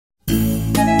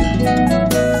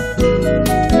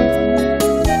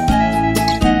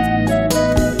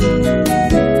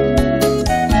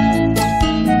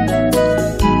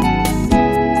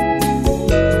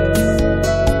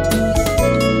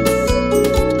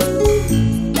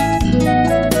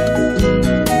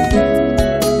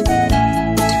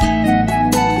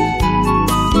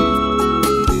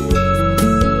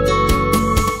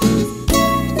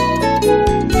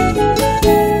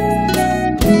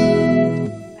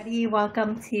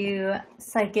Welcome to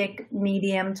Psychic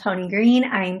Medium Toni Green.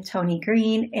 I'm Toni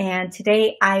Green, and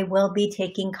today I will be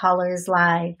taking callers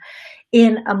live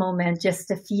in a moment.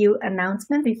 Just a few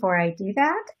announcements before I do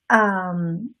that.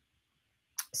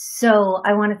 So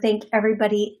I want to thank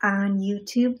everybody on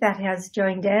YouTube that has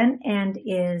joined in and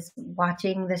is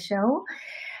watching the show.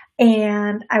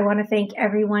 And I want to thank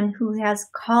everyone who has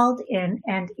called in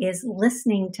and is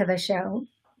listening to the show.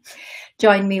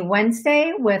 Join me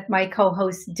Wednesday with my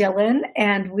co-host Dylan,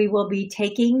 and we will be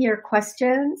taking your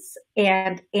questions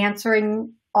and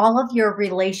answering all of your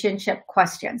relationship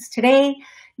questions. Today,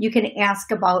 you can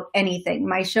ask about anything.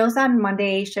 My show's on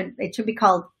Monday. It should be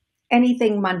called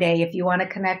Anything Monday. If you want to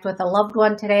connect with a loved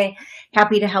one today,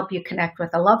 happy to help you connect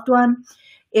with a loved one.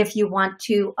 If you want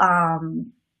to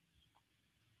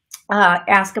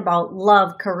ask about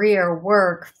love, career,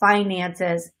 work,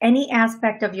 finances, any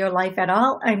aspect of your life at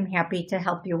all, I'm happy to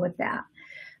help you with that.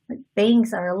 But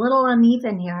things are a little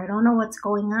uneven here. I don't know what's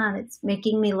going on. It's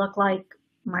making me look like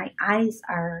my eyes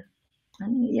are,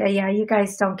 yeah, you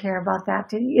guys don't care about that,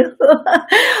 do you?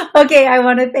 Okay, I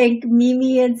want to thank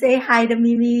Mimi and say hi to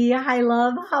Mimi. Hi,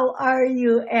 love. How are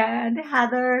you? And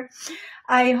Heather,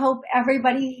 I hope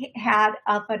everybody had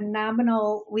a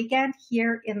phenomenal weekend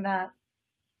here in the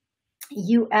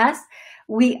U.S.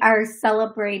 We are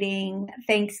celebrating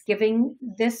Thanksgiving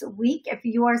this week. If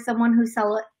you are someone who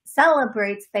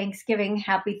celebrates Thanksgiving,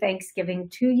 happy Thanksgiving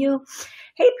to you.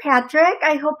 Hey, Patrick,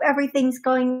 I hope everything's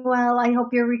going well. I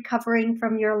hope you're recovering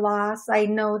from your loss. I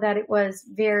know that it was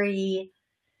very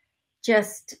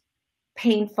just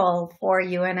painful for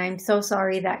you, and I'm so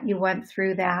sorry that you went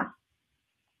through that.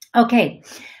 Okay,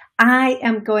 I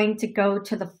am going to go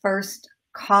to the first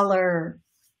caller.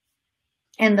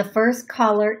 And the first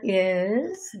caller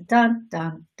is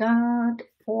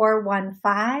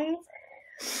 415.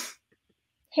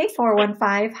 Hey,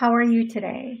 415, how are you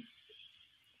today?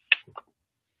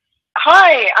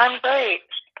 Hi, I'm great.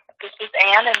 This is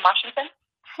Anne in Washington.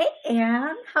 Hey,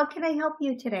 Anne, how can I help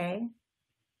you today?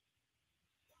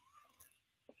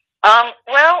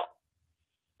 Well,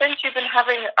 since you've been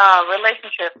having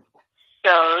relationship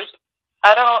shows,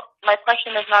 my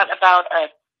question is not about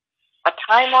a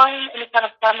timeline, any kind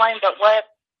of timeline, but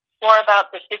more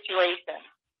about the situation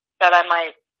that I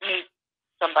might meet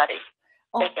somebody.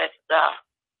 Oh. If it's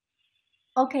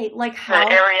okay, like how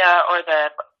the area or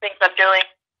the things I'm doing.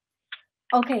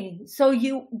 Okay, so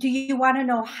do you want to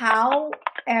know how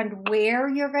and where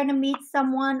you're going to meet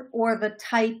someone, or the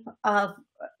type of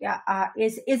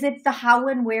is it the how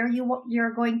and where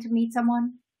you're going to meet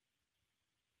someone?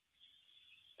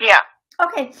 Yeah.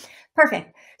 Okay,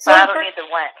 perfect. So but I don't need the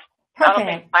when. Perfect. I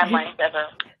don't think timelines ever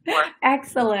work.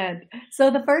 Excellent. So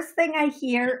the first thing I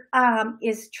hear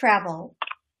is travel.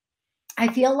 I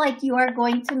feel like you are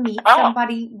going to meet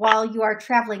somebody while you are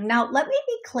traveling. Now, let me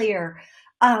be clear.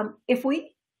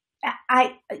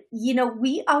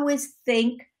 We always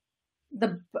think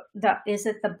is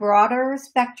it the broader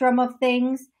spectrum of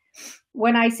things?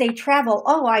 When I say travel,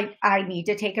 I need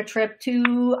to take a trip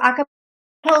to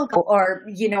Acapulco, or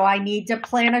I need to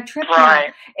plan a trip.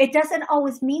 Right. It doesn't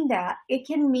always mean that. It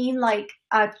can mean like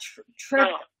a trip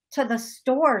to the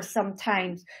store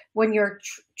sometimes when you're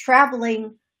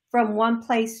traveling from one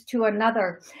place to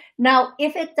another. Now,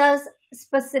 if it does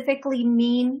specifically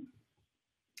mean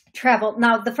travel,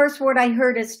 now the first word I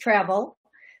heard is travel.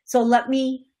 So let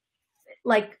me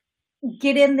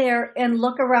get in there and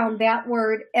look around that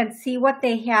word and see what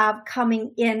they have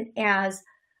coming in as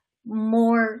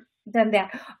more than that.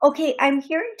 Okay, I'm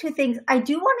hearing two things. I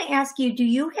do want to ask you, do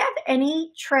you have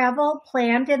any travel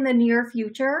planned in the near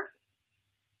future?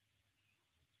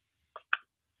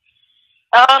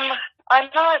 I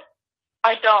don't.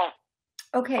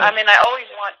 Okay. I mean, I always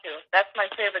want to. That's my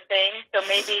favorite thing. So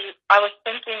maybe I was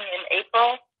thinking in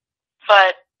April,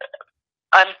 but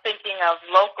I'm thinking of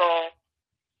local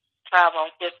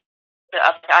travel, just to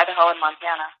up to Idaho and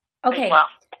Montana. Okay. As well.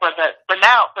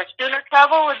 For sooner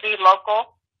travel would be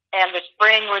local, and the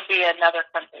spring would be another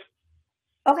country.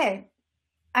 Okay.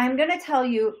 I'm going to tell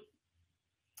you,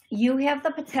 you have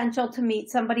the potential to meet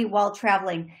somebody while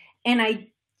traveling. And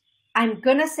I'm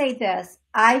going to say this.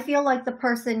 I feel like the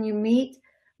person you meet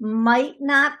might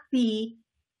not be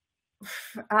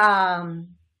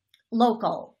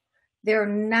local. They're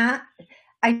not,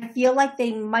 I feel like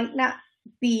they might not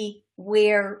be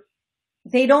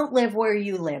they don't live where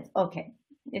you live. Okay.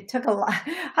 It took a lot.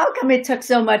 How come it took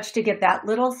so much to get that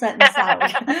little sentence out?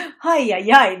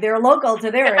 Hi, they're local to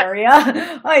their area.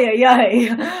 Hi.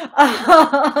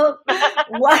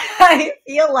 What I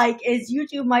feel like is you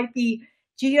two might be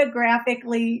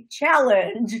geographically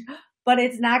challenged but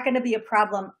it's not going to be a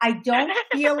problem. I don't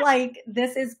feel like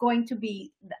this is going to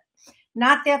be,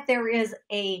 not that there is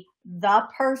the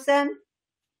person.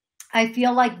 I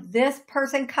feel like this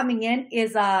person coming in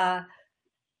is a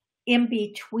in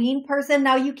between person.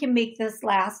 Now you can make this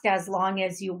last as long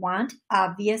as you want,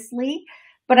 obviously,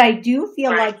 but I do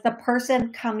feel like the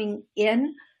person coming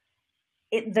in,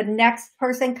 the next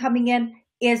person coming in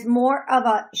is more of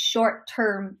a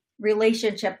short-term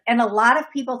relationship. And a lot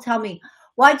of people tell me,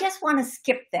 well, I just want to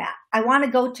skip that. I want to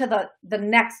go to the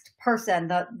next person,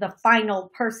 the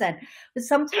final person. But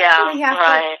sometimes we have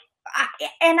to,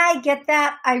 and I get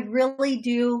that. I really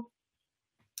do.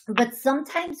 But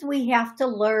sometimes we have to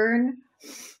learn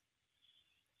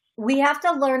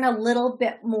a little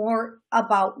bit more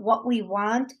about what we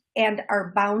want and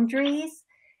our boundaries.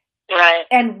 Right.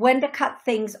 And when to cut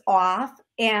things off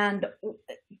and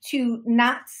to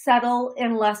not settle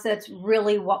unless it's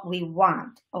really what we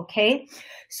want. Okay.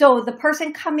 So the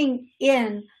person coming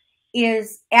in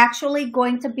is actually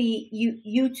going to be,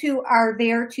 you two are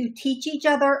there to teach each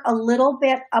other a little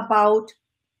bit about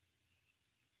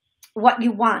what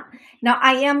you want. Now,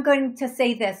 I am going to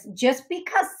say this, just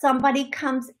because somebody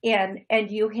comes in and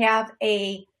you have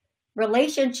a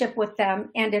relationship with them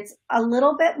and it's a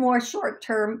little bit more short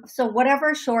term. So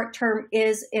whatever short term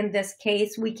is in this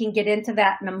case, we can get into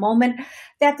that in a moment.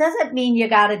 That doesn't mean you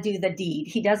got to do the deed.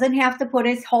 He doesn't have to put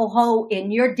his ho-ho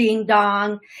in your ding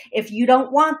dong. If you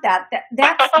don't want that,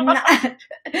 that's not,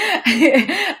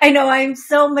 I know I'm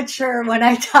so mature when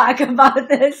I talk about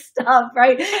this stuff,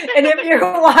 right? And if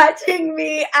you're watching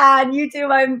me on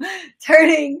YouTube, I'm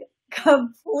turning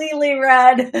completely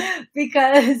red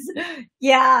because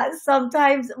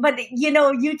sometimes, but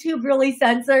YouTube really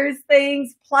censors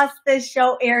things. Plus this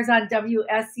show airs on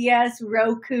WSCS,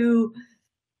 Roku,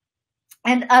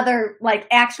 and other like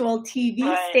actual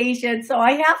TV stations. So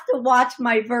I have to watch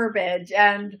my verbiage,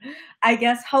 and I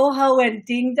guess ho-ho and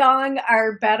ding dong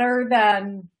are better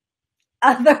than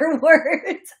other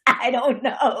words. I don't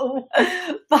know,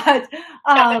 but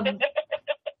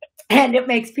and it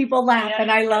makes people laugh, and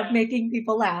I love making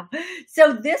people laugh.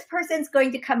 So this person's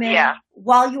going to come in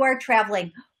while you are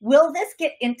traveling. Will this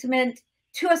get intimate?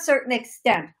 To a certain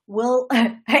extent.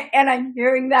 And I'm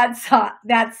hearing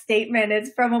that statement.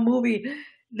 It's from a movie.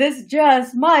 This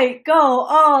just might go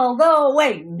all the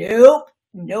way. Nope,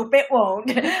 it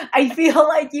won't. I feel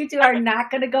like you two are not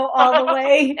going to go all the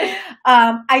way.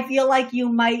 I feel like you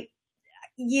might,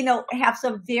 have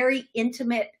some very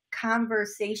intimate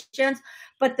conversations.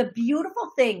 But the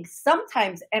beautiful thing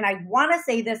sometimes, and I want to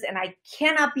say this, and I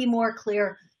cannot be more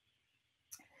clear,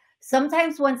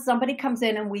 sometimes when somebody comes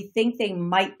in and we think they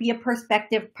might be a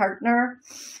prospective partner,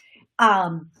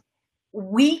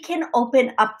 we can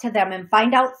open up to them and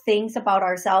find out things about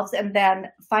ourselves and then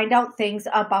find out things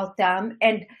about them.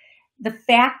 And the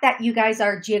fact that you guys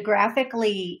are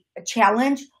geographically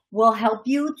challenged will help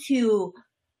you to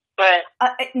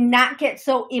not get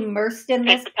so immersed in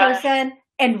this person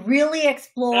and really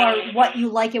explore what you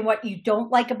like and what you don't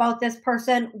like about this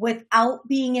person without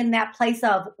being in that place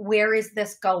of where is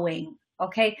this going?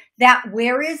 Okay. That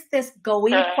where is this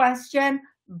going question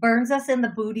burns us in the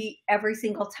booty every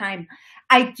single time.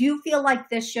 I do feel like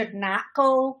this should not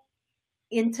go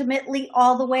intimately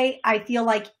all the way. I feel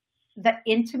like the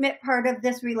intimate part of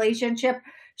this relationship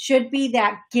should be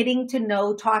that getting to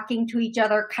know, talking to each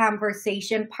other,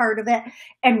 conversation part of it,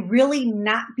 and really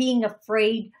not being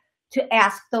afraid to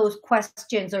ask those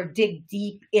questions or dig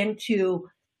deep into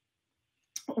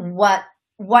what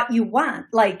you want.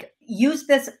 Like use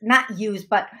this, not use,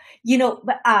 but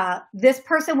this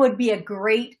person would be a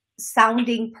great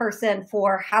sounding person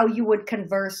for how you would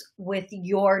converse with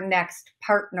your next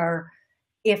partner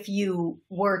if you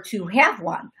were to have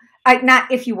one.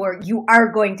 Not if you were, you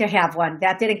are going to have one.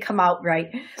 That didn't come out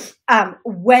right.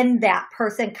 When that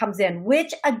person comes in,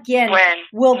 which again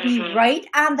will be right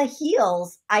on the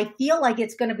heels. I feel like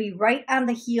it's going to be right on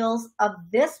the heels of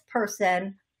this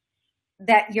person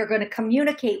that you're going to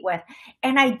communicate with.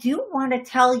 And I do want to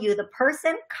tell you, the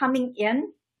person coming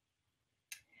in,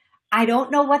 I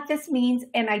don't know what this means,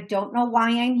 and I don't know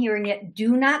why I'm hearing it.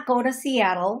 Do not go to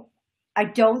Seattle. I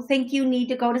don't think you need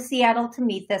to go to Seattle to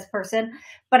meet this person,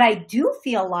 but I do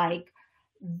feel like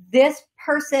this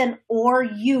person or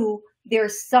you,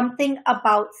 there's something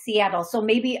about Seattle. So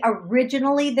maybe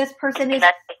originally this person is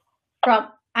from,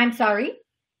 I'm sorry?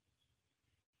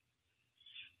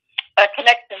 A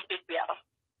connection to Seattle.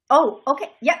 Oh,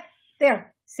 okay. Yep.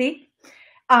 There. See?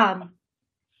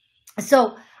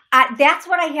 So that's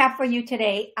what I have for you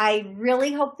today. I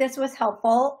really hope this was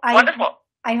helpful. Wonderful.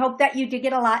 I hope that you did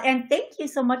get a lot. And thank you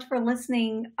so much for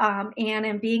listening, Anne,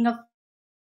 and being a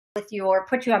with you or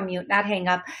put you on mute, not hang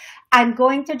up. I'm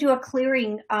going to do a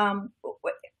clearing.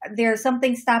 There's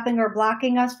something stopping or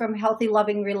blocking us from healthy,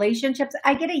 loving relationships.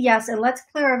 I get a yes, and let's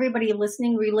clear everybody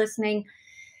listening, re-listening.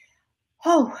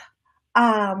 Oh,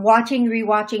 watching,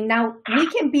 rewatching. Now, we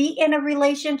can be in a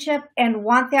relationship and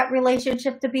want that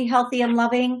relationship to be healthy and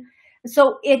loving.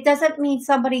 So it doesn't mean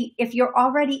somebody, if you're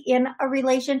already in a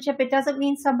relationship, it doesn't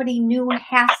mean somebody new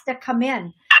has to come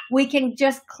in. We can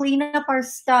just clean up our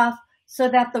stuff so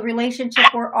that the relationship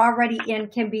we're already in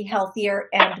can be healthier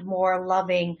and more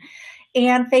loving.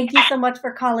 And thank you so much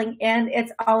for calling in.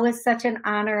 It's always such an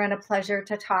honor and a pleasure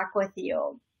to talk with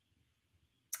you.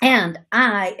 And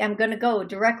I am going to go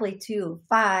directly to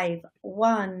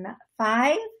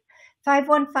 515.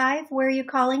 515, where are you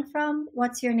calling from?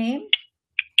 What's your name?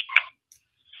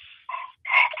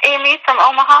 Amy from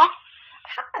Omaha.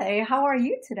 Hi, how are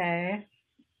you today?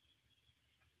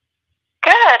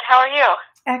 Good, how are you?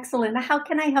 Excellent. How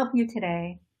can I help you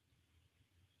today?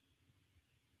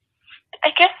 I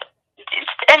guess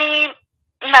any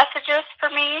messages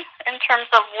for me in terms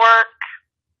of work,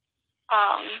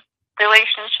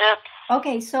 relationships?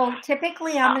 Okay, so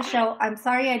typically on the show, I'm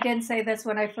sorry I didn't say this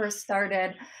when I first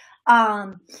started.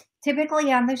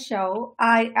 Typically on the show,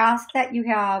 I ask that you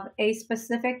have a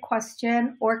specific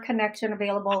question or connection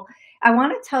available. I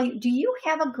want to tell you, do you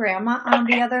have a grandma on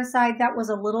the other side that was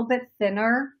a little bit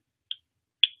thinner?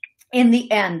 In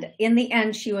the end,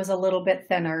 she was a little bit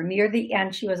thinner. Near the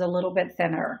end, she was a little bit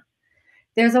thinner.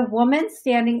 There's a woman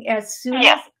standing as soon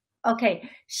as, okay,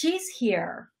 she's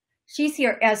here. She's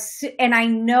here and I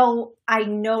know,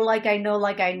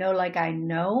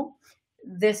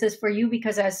 this is for you,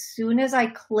 because as soon as I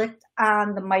clicked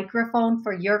on the microphone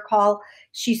for your call,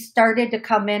 she started to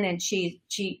come in, and she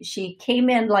came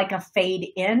in like a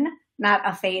fade in, not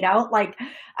a fade out. Like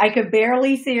I could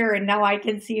barely see her, and now I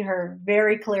can see her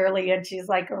very clearly, and she's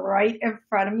like right in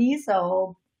front of me.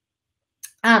 So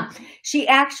she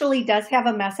actually does have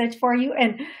a message for you,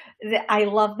 and I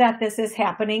love that this is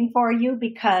happening for you,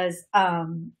 because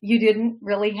you didn't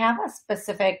really have a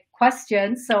specific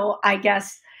question. So I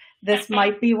guess this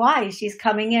might be why she's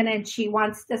coming in, and she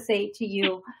wants to say to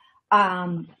you,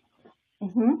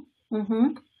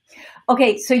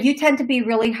 okay, so you tend to be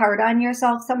really hard on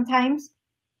yourself sometimes.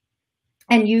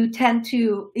 And you tend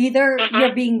to either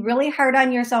you're being really hard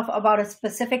on yourself about a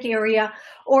specific area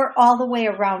or all the way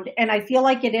around. And I feel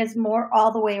like it is more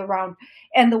all the way around.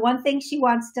 And the one thing she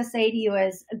wants to say to you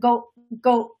is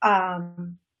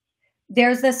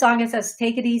there's this song that says,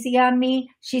 "Take it easy on me."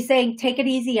 She's saying, take it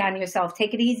easy on yourself.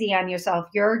 Take it easy on yourself.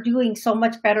 You're doing so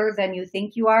much better than you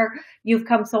think you are. You've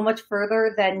come so much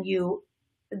further than you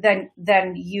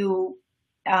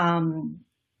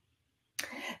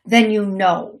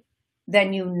know.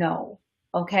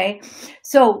 Okay.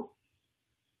 So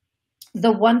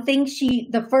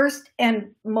the first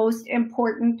and most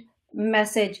important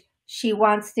message she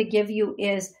wants to give you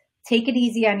is take it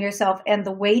easy on yourself. And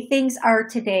the way things are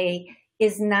today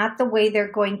is not the way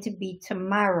they're going to be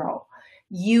tomorrow.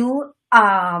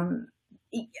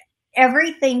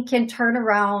 Everything can turn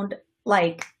around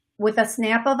like with a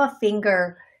snap of a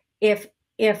finger. If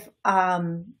how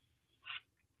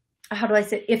do I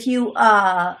say, if you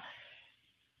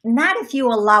not if you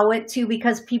allow it to,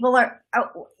 because people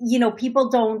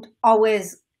don't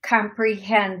always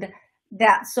comprehend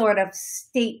that sort of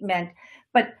statement.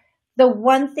 But the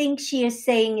one thing she is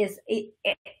saying is,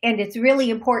 and it's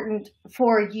really important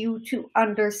for you to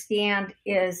understand,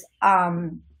 is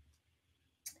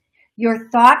your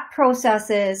thought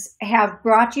processes have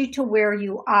brought you to where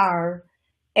you are.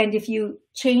 And if you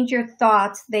change your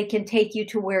thoughts, they can take you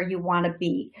to where you want to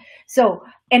be. So,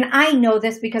 and I know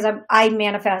this because I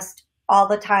manifest all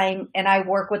the time, and I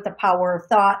work with the power of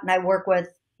thought, and I work with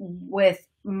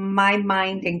my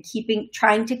mind and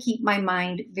trying to keep my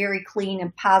mind very clean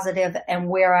and positive and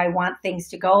where I want things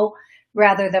to go,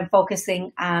 rather than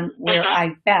focusing on where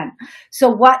I've been. So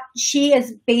what she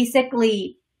is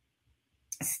basically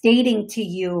stating to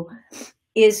you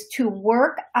is to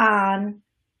work on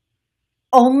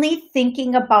only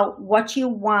thinking about what you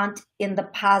want in the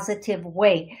positive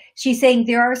way. She's saying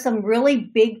there are some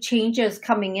really big changes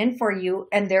coming in for you,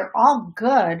 and they're all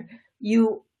good.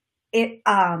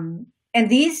 And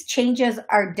these changes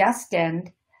are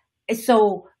destined.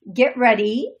 So get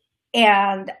ready.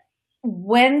 And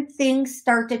when things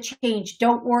start to change,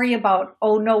 don't worry about,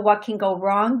 oh no, what can go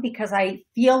wrong? Because I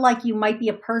feel like you might be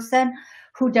a person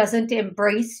who doesn't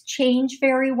embrace change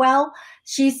very well.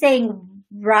 She's saying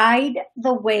ride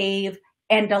the wave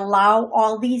and allow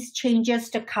all these changes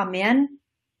to come in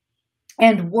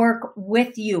and work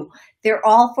with you. They're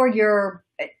all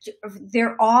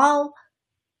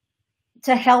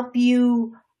to help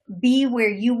you be where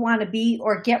you want to be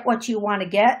or get what you want to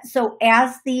get. So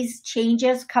as these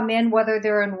changes come in, whether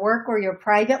they're in work or your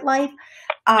private life,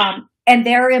 and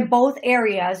they're in both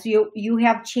areas, you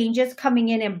have changes coming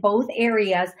in both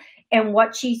areas. And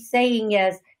what she's saying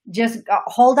is just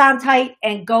hold on tight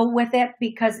and go with it,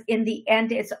 because in the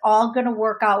end, it's all going to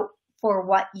work out for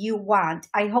what you want.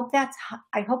 I hope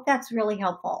that's really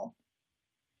helpful.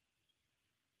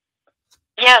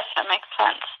 Yes, that makes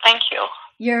sense. Thank you.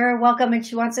 You're welcome. And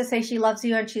she wants to say she loves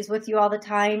you and she's with you all the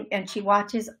time and she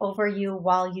watches over you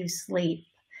while you sleep.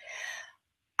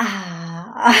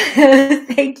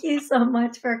 Thank you so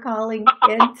much for calling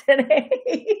in today.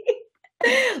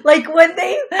 Like when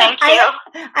Thank you.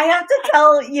 I have to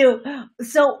tell you,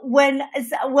 so when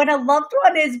a loved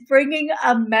one is bringing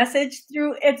a message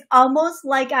through, it's almost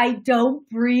like I don't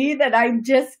breathe and I'm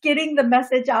just getting the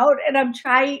message out and I'm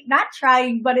not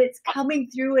trying, but it's coming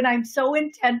through and I'm so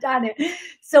intent on it.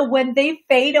 So when they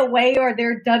fade away or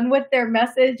they're done with their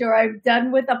message or I'm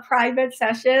done with a private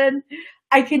session,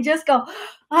 I can just go,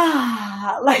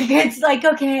 like, it's like,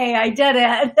 okay, I did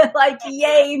it. Like,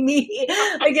 yay, me.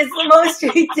 Like, it's the most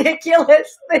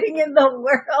ridiculous thing in the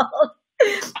world.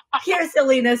 Pure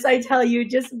silliness, I tell you,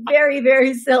 just very,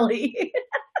 very silly.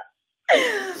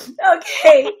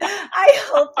 Okay, I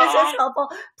hope this is helpful.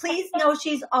 Please know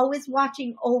she's always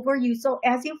watching over you. So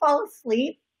as you fall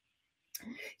asleep,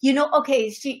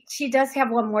 okay, she does have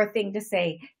one more thing to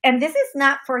say. And this is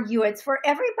not for you. It's for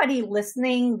everybody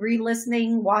listening,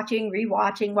 re-listening, watching,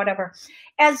 rewatching, whatever.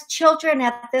 As children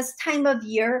at this time of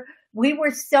year, we were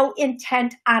so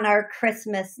intent on our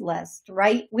Christmas list,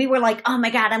 right? We were like, oh my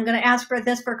God, I'm going to ask for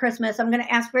this for Christmas. I'm going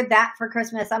to ask for that for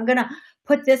Christmas. I'm going to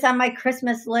put this on my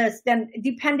Christmas list. And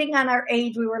depending on our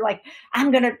age, we were like,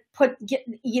 I'm going to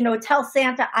tell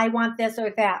Santa I want this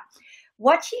or that.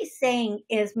 What she's saying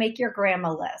is make your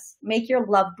grandma list, make your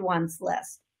loved ones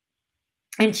list.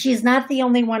 And she's not the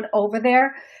only one over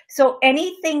there. So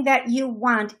anything that you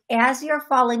want as you're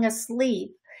falling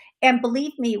asleep, and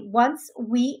believe me, once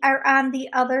we are on the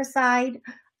other side,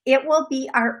 it will be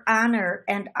our honor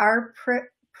and our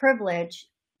privilege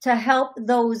to help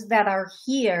those that are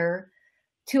here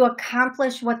to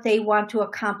accomplish what they want to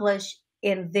accomplish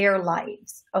in their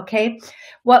lives. Okay.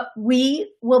 What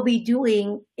we will be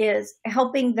doing is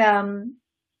helping them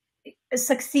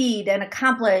succeed and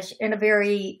accomplish in a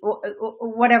very,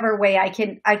 whatever way. I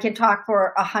can talk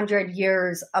for 100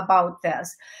 years about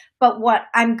this, but what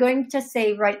I'm going to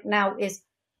say right now is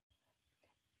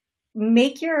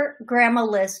make your grandma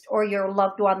list or your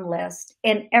loved one list.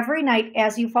 And every night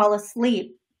as you fall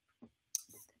asleep,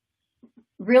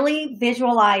 really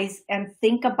visualize and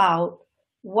think about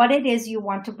what it is you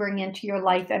want to bring into your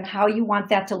life and how you want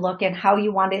that to look and how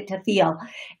you want it to feel.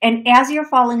 And as you're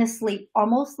falling asleep,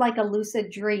 almost like a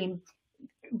lucid dream,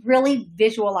 really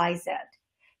visualize it.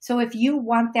 So if you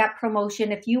want that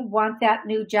promotion, if you want that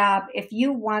new job, if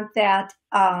you want that,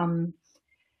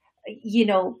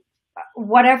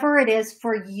 whatever it is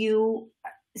for you,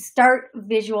 start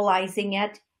visualizing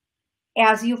it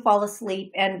as you fall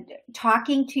asleep and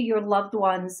talking to your loved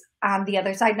ones on the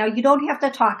other side. Now, you don't have to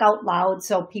talk out loud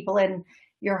so people in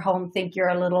your home think you're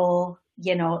a little,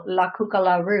 la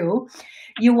cucararu.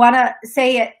 You want to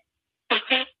say it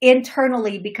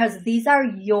internally because these are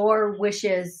your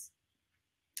wishes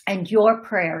and your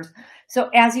prayers. So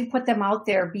as you put them out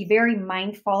there, be very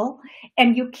mindful,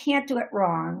 and you can't do it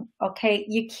wrong. Okay.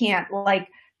 You can't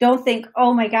don't think,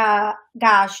 oh my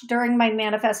gosh, during my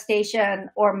manifestation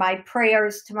or my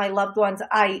prayers to my loved ones,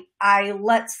 I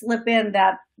let slip in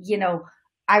that,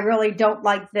 I really don't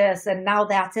like this. And now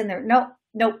that's in there. Nope.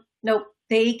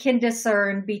 They can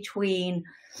discern between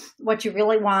what you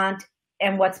really want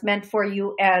and what's meant for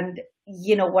you and,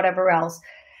 whatever else.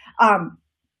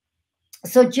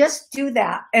 So just do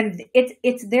that. And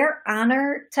it's their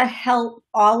honor to help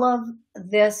all of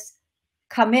this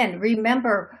come in.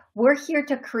 Remember, we're here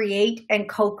to create and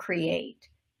co-create.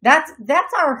 That's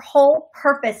our whole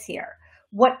purpose here.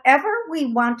 Whatever we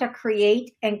want to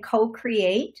create and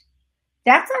co-create,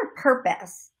 that's our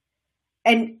purpose.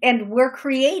 And we're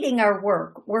creating our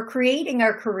work. We're creating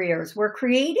our careers. We're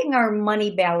creating our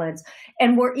money balance.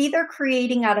 And we're either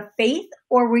creating out of faith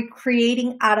or we're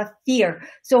creating out of fear.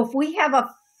 So if we have a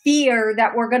fear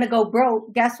that we're going to go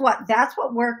broke, guess what? That's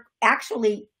what we're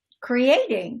actually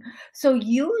creating. So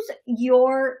use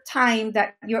your time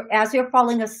as you're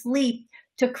falling asleep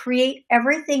to create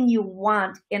everything you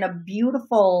want in a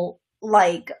beautiful,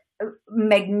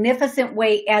 magnificent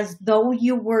way, as though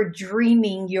you were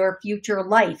dreaming your future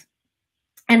life.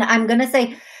 And I'm going to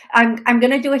say, I'm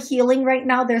going to do a healing right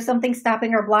now. There's something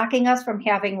stopping or blocking us from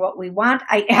having what we want.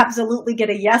 I absolutely get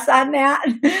a yes on that.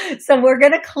 So we're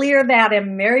going to clear that.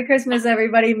 And Merry Christmas,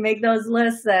 everybody. Make those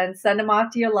lists and send them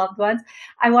off to your loved ones.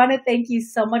 I want to thank you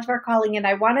so much for calling in.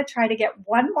 I want to try to get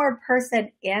one more person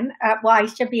in. Well, I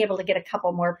should be able to get a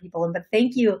couple more people in, but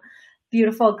thank you,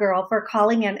 beautiful girl, for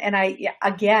calling in. And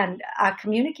again,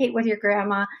 communicate with your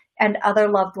grandma and other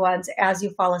loved ones as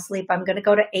you fall asleep. I'm going to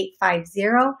go to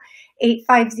 850.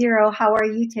 850, how are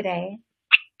you today?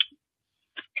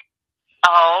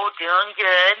 Oh, doing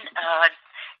good.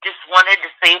 Just wanted to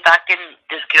see if I can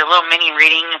just get a little mini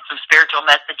reading and some spiritual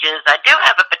messages. I do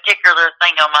have a particular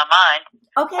thing on my mind.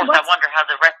 Okay. Of course, I wonder how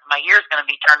the rest of my year is going to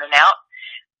be turning out.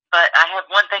 But I have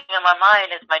one thing on my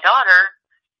mind is my daughter,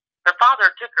 her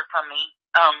father took her from me,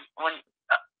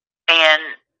 and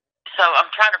so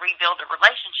I'm trying to rebuild a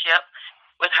relationship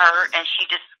with her, and she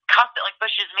just constantly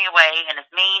pushes me away and is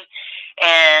mean.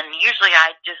 And usually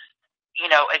I just,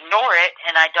 ignore it,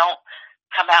 and I don't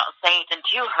come out and say anything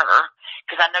to her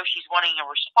because I know she's wanting a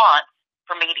response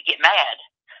for me to get mad.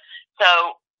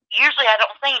 So usually I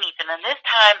don't say anything. And this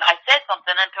time I said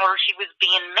something and told her she was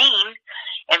being mean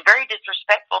and very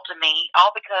disrespectful to me,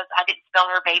 all because I didn't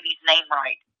spell her baby's name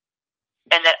right.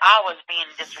 And that I was being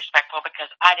disrespectful because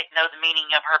I didn't know the meaning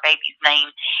of her baby's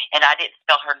name and I didn't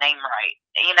spell her name right.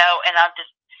 And I'm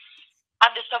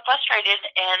just so frustrated,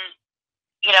 and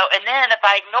and then if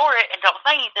I ignore it and don't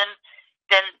say anything,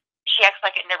 then she acts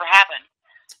like it never happened.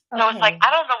 So it's like I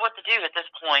don't know what to do at this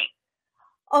point.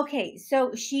 Okay,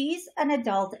 so she's an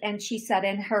adult and she's set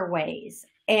in her ways.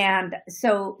 And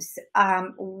so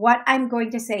what I'm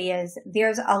going to say is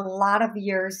there's a lot of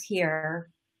years here.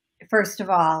 First of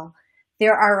all,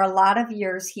 there are a lot of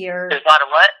years here. There's a lot of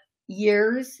what?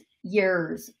 Years,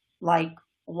 like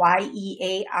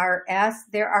YEARS.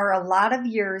 There are a lot of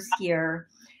years here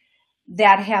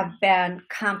that have been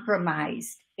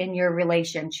compromised in your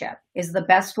relationship, is the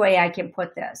best way I can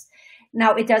put this.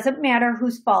 Now, it doesn't matter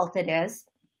whose fault it is,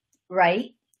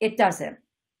 right? It doesn't.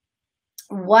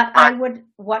 What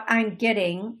I'm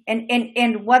getting,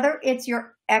 and whether it's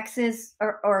your ex's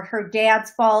or her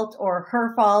dad's fault or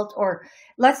her fault, or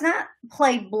let's not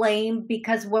play blame,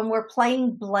 because when we're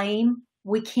playing blame,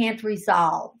 we can't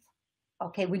resolve.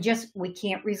 Okay, we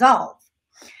can't resolve.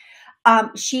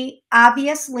 She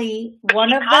obviously,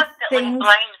 one of the things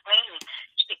blames me.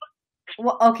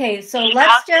 Well, okay, so she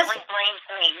let's just blames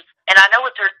me, and I know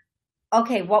it's her.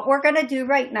 Okay, what we're gonna do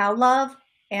right now, love,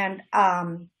 and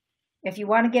if you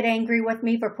want to get angry with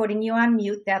me for putting you on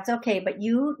mute, that's okay. But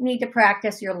you need to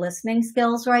practice your listening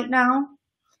skills right now.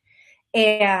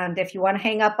 And if you want to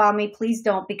hang up on me, please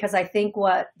don't, because I think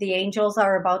what the angels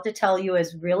are about to tell you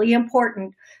is really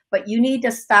important. But you need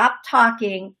to stop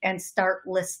talking and start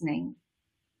listening.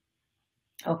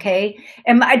 Okay?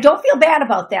 And I don't feel bad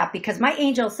about that, because my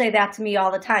angels say that to me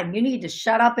all the time. You need to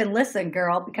shut up and listen,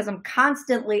 girl, because I'm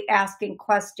constantly asking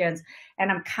questions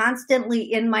and I'm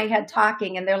constantly in my head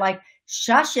talking, and they're like,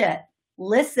 shush it,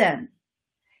 listen.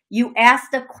 You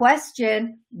asked a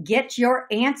question, get your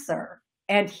answer,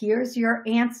 and here's your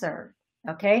answer.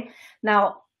 Okay?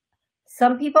 Now,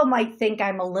 some people might think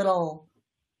I'm a little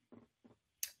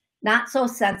not so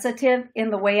sensitive in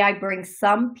the way I bring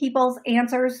some people's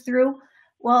answers through.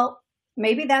 Well,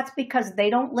 maybe that's because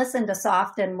they don't listen to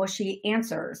soft and mushy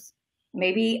answers.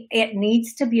 Maybe it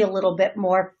needs to be a little bit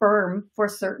more firm for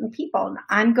certain people. And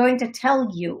I'm going to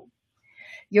tell you,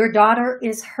 your daughter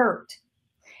is hurt.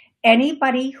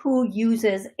 Anybody who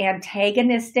uses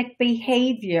antagonistic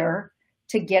behavior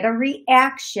to get a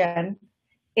reaction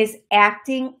is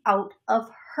acting out of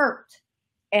hurt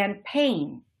and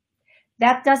pain.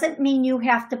 That doesn't mean you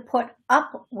have to put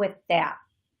up with that.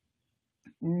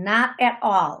 Not at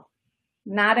all.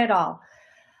 Not at all.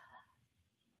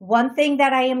 One thing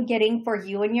that I am getting for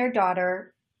you and your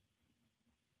daughter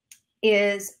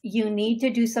is you need to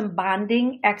do some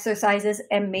bonding exercises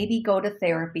and maybe go to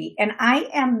therapy. And I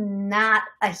am not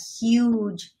a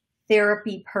huge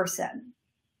therapy person.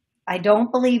 I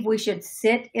don't believe we should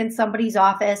sit in somebody's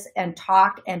office and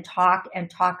talk and talk and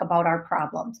talk about our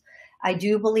problems. I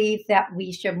do believe that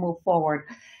we should move forward.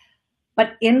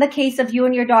 But in the case of you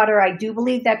and your daughter, I do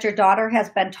believe that your daughter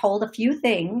has been told a few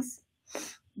things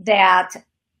that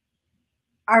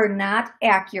are not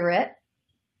accurate.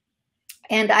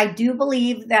 And I do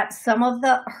believe that some of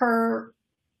her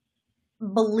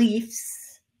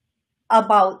beliefs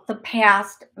about the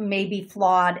past may be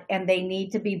flawed, and they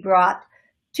need to be brought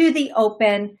to the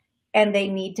open, and they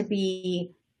need to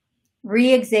be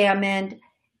re-examined,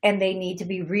 and they need to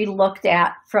be re-looked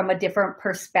at from a different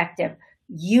perspective.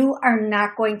 You are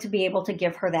not going to be able to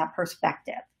give her that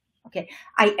perspective, Okay.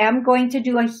 I am going to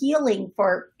do a healing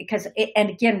and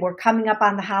again, we're coming up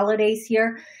on the holidays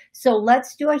here. So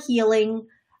let's do a healing.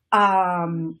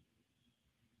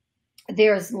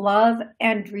 There's love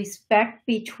and respect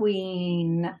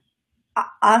between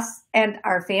us and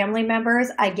our family members.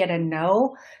 I get a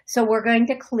no. So we're going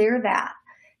to clear that.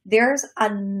 There's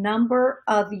a number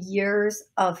of years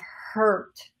of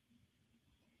hurt,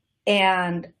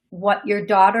 and what your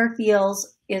daughter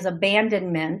feels is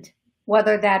abandonment,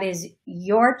 whether that is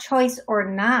your choice or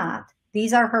not.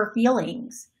 These are her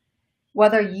feelings.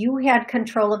 Whether you had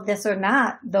control of this or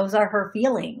not, those are her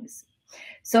feelings.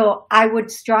 So I would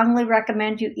strongly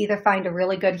recommend you either find a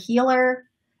really good healer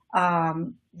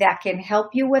that can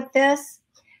help you with this.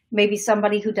 Maybe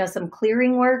somebody who does some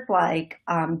clearing work like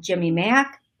Jimmy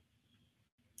Mack.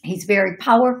 He's very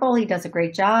powerful. He does a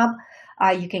great job.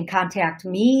 You can contact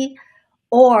me,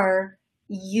 or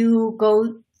you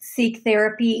go seek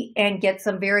therapy and get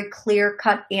some very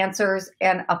clear-cut answers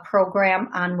and a program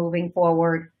on moving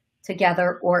forward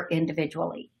together or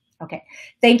individually. Okay.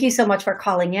 Thank you so much for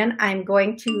calling in. I'm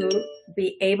going to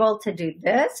be able to do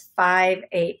this.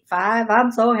 585.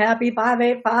 I'm so happy.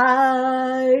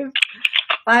 585.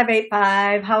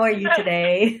 585. How are you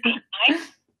today?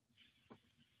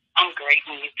 I'm great.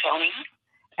 And you, Toni?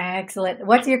 Excellent.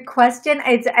 What's your question?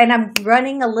 And I'm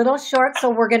running a little short,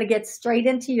 so we're going to get straight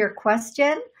into your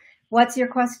question. What's your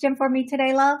question for me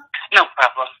today, love? No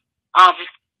problem.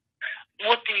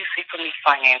 What do you see for me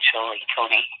financially,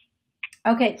 Toni?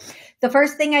 Okay. The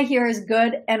first thing I hear is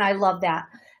good, and I love that.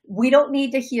 We don't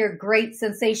need to hear great,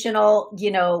 sensational,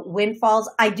 windfalls.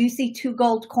 I do see 2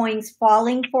 gold coins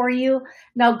falling for you.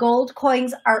 Now, gold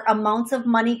coins are amounts of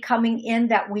money coming in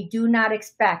that we do not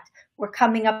expect. We're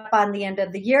coming up on the end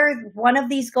of the year. One of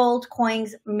these gold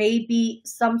coins may be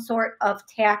some sort of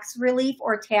tax relief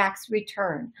or tax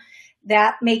return.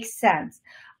 That makes sense.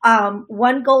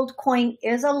 One gold coin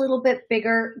is a little bit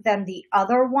bigger than the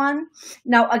other one.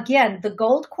 Now, again, the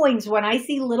gold coins, when I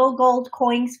see little gold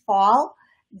coins fall,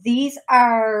 these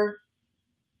are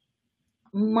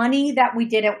money that we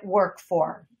didn't work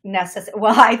for necessarily.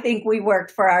 Well, I think we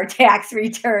worked for our tax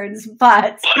returns,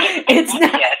 but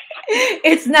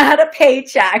it's not a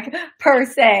paycheck per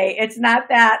se. It's not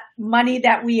that money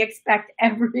that we expect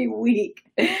every week.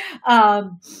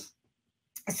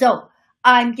 So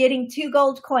I'm getting 2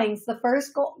 gold coins. The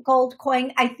first gold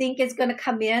coin, I think, is going to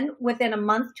come in within a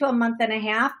month to a month and a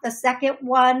half. The second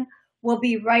one will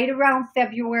be right around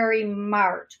February,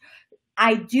 March.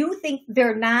 I do think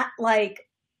they're not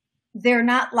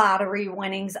lottery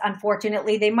winnings,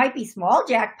 unfortunately. They might be small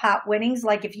jackpot winnings,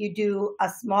 like if you do a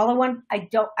smaller one.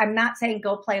 I'm not saying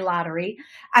go play lottery.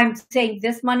 I'm saying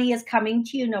this money is coming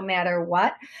to you no matter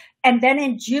what. And then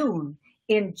in June,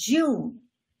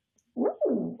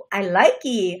 ooh, I like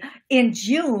it. In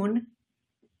June,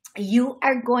 you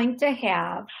are going to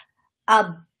have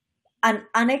an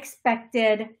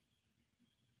unexpected,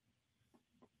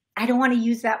 I don't want to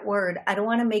use that word. I don't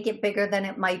want to make it bigger than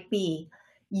it might be.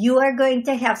 You are going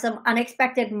to have some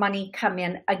unexpected money come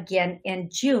in again in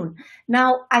June.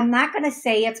 Now, I'm not going to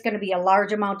say it's going to be a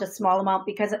large amount, a small amount,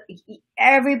 because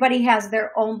everybody has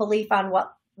their own belief on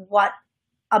what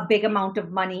a big amount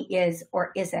of money is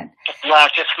or isn't.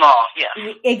 Large or small,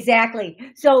 yeah. Exactly.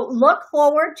 So look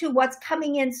forward to what's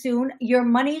coming in soon. Your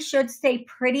money should stay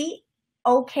pretty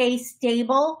okay,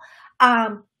 stable.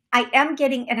 I am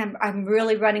getting, and I'm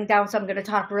really running down, so I'm going to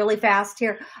talk really fast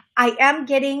here. I am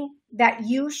getting that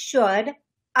you should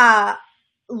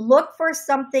look for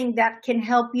something that can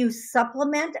help you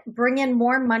supplement, bring in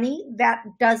more money that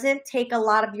doesn't take a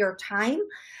lot of your time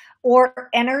or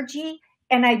energy.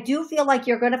 And I do feel like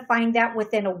you're going to find that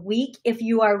within a week if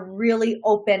you are really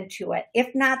open to it.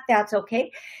 If not, that's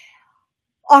okay.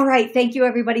 All right. Thank you,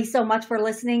 everybody, so much for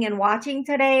listening and watching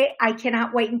today. I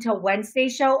cannot wait until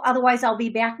Wednesday's show. Otherwise, I'll be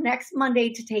back next Monday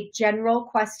to take general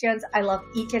questions. I love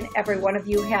each and every one of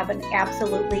you. Have an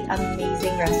absolutely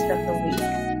amazing rest of the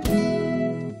week.